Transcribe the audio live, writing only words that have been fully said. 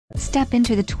Step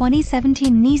into the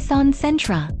 2017 Nissan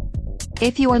Sentra.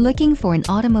 If you are looking for an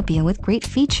automobile with great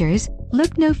features,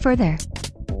 look no further.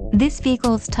 This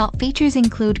vehicle's top features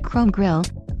include chrome grille,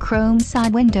 chrome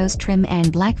side windows trim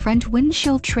and black front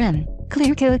windshield trim,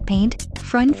 clear coat paint,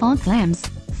 front fog lamps,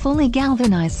 fully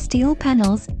galvanized steel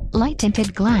panels, light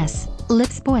tinted glass, lip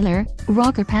spoiler,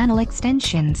 rocker panel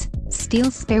extensions,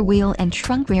 steel spare wheel and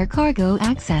trunk rear cargo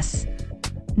access.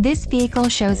 This vehicle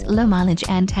shows low mileage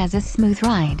and has a smooth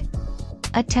ride.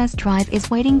 A test drive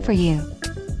is waiting for you.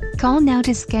 Call now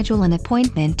to schedule an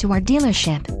appointment to our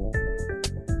dealership.